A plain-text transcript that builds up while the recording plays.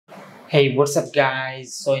Hey, what's up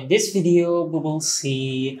guys? So in this video, we will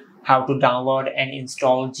see how to download and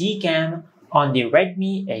install GCam on the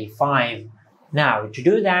Redmi A5. Now to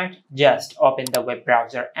do that, just open the web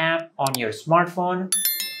browser app on your smartphone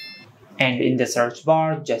and in the search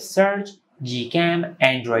bar, just search GCam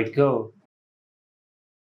Android Go.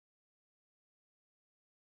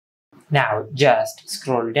 Now just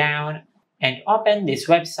scroll down and open this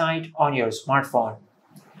website on your smartphone.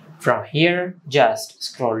 From here, just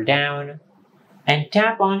scroll down and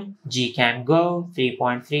tap on GCam Go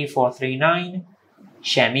 3.3439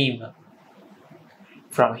 Shamim.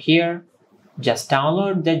 From here, just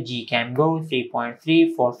download the GCam Go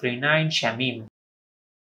 3.3439 Shamim.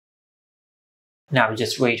 Now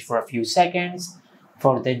just wait for a few seconds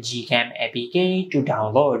for the GCam APK to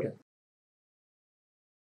download.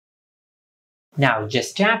 Now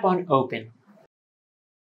just tap on Open.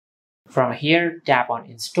 From here, tap on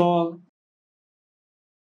Install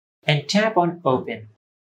and tap on Open.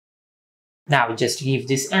 Now just give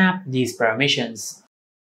this app these permissions.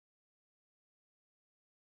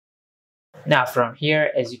 Now from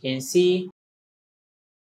here, as you can see,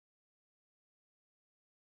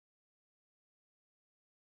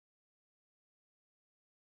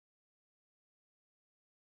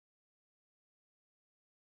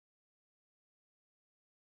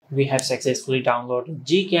 we have successfully downloaded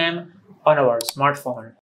GCam on our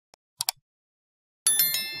smartphone.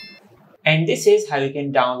 And this is how you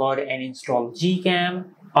can download and install GCam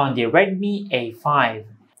on the Redmi A5.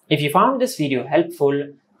 If you found this video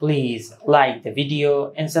helpful, please like the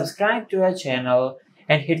video and subscribe to our channel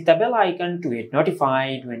and hit the bell icon to get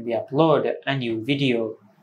notified when we upload a new video.